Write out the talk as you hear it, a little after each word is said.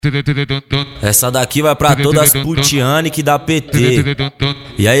Essa daqui vai pra todas as putiane que dá PT.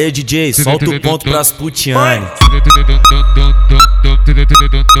 E aí, DJ, solta o ponto pras putiane.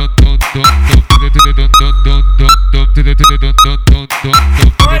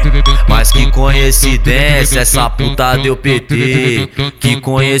 Mas que coincidência, essa puta deu PT. Que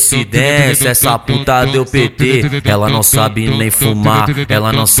coincidência, essa puta deu PT. Ela não sabe nem fumar,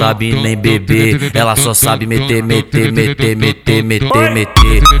 ela não sabe nem beber. Ela só sabe meter, meter, meter, meter, meter,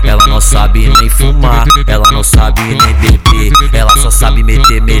 meter. Ela não sabe nem fumar, ela não sabe nem beber. Ela só sabe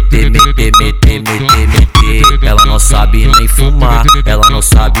meter, meter, meter, meter, meter, meter. Ela não sabe nem fumar, ela não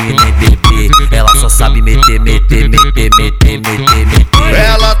sabe nem beber. Ela só sabe meter, meter, meter, meter, meter, meter.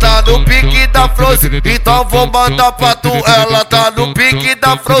 Ela tá no pique da Frozen, então vou mandar pra tu. Ela tá no pique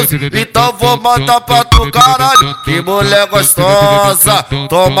da Frozen, então vou mandar pra tu. Caralho, que mulher gostosa,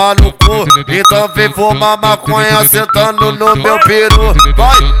 toma no cu. Então vem fumar maconha sentando no meu peru.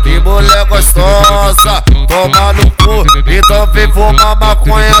 Vai, que mulher gostosa, toma no cu. Então vem fumar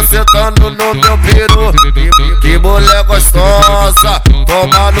maconha sentando no meu peru. Que mulher gostosa,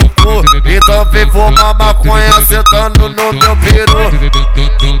 toma no cu. Então vem fumar maconha sentando no meu peru.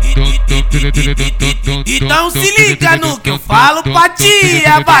 Então se liga no que eu falo pra ti.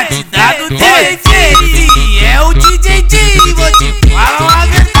 A batida do DJ é o DJ D. Vou te falar a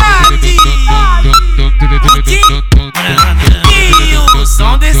verdade. E o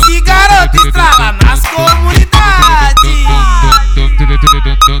som desse garoto estrala nas comunidades.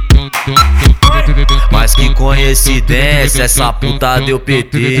 Mas que coincidência, essa puta deu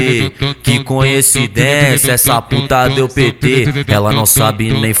PT. Que coincidência, essa puta deu PT. Ela não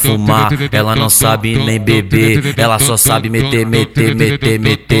sabe nem fumar, ela não sabe nem beber. Ela só sabe meter, meter, meter,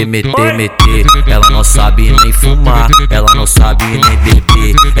 meter, meter, meter. Ela não sabe nem fumar, ela não sabe nem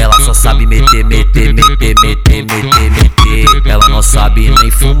beber. Ela só sabe meter, meter, meter, meter, meter, meter. Ela não sabe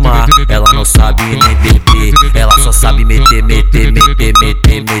nem fumar, ela não sabe nem beber. Ela só sabe meter, meter, meter,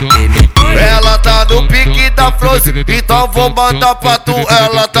 meter, meter, meter. Ela tá no pique da Frozen, então vou mandar pra tu.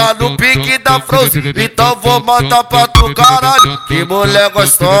 Ela tá no pique da Frozen, então vou mandar pra tu. Caralho, que mulher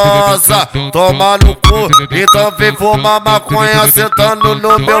gostosa, toma no cu. Então vem fumar maconha sentando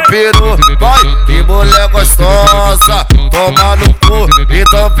no meu peru. Vai, que mulher gostosa, toma no cu.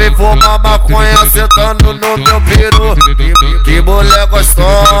 Então vem fumar maconha sentando no meu peru. Que mulher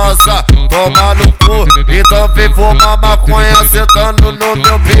gostosa, toma no cu. Então vem fumar maconha sentando no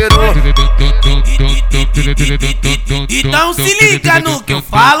meu peru. Então se liga no que eu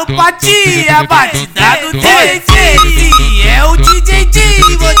falo pra ti. A batida do DJ é o DJ D.